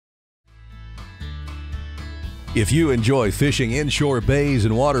If you enjoy fishing inshore bays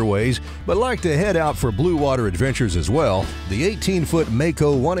and waterways, but like to head out for blue water adventures as well, the 18-foot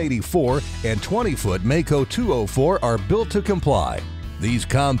MAKO 184 and 20-foot MAKO 204 are built to comply. These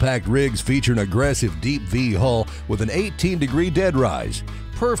compact rigs feature an aggressive deep V hull with an 18-degree dead rise,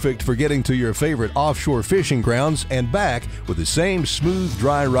 perfect for getting to your favorite offshore fishing grounds and back with the same smooth,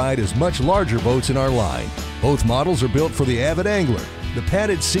 dry ride as much larger boats in our line. Both models are built for the avid angler. The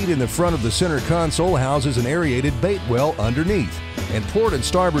padded seat in the front of the center console houses an aerated bait well underneath, and port and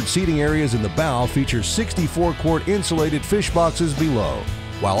starboard seating areas in the bow feature 64-quart insulated fish boxes below,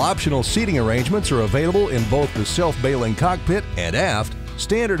 while optional seating arrangements are available in both the self-bailing cockpit and aft.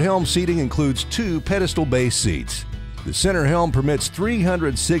 Standard helm seating includes 2 pedestal-based seats. The center helm permits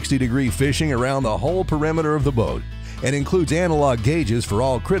 360-degree fishing around the whole perimeter of the boat and includes analog gauges for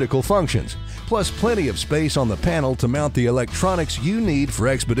all critical functions, plus plenty of space on the panel to mount the electronics you need for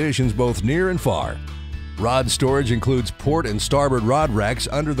expeditions both near and far. Rod storage includes port and starboard rod racks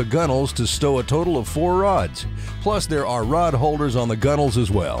under the gunnels to stow a total of 4 rods, plus there are rod holders on the gunnels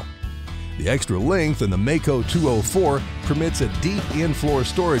as well. The extra length in the MAKO 204 permits a deep in-floor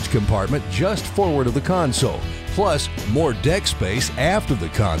storage compartment just forward of the console, plus more deck space aft of the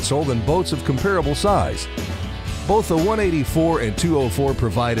console than boats of comparable size. Both the 184 and 204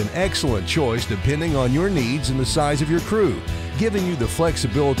 provide an excellent choice depending on your needs and the size of your crew, giving you the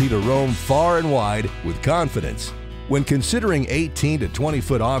flexibility to roam far and wide with confidence. When considering 18 to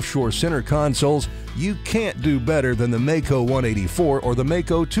 20-foot offshore center consoles, you can't do better than the MAKO 184 or the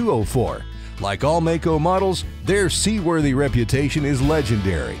MAKO 204. Like all MAKO models, their seaworthy reputation is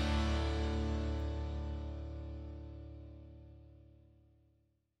legendary,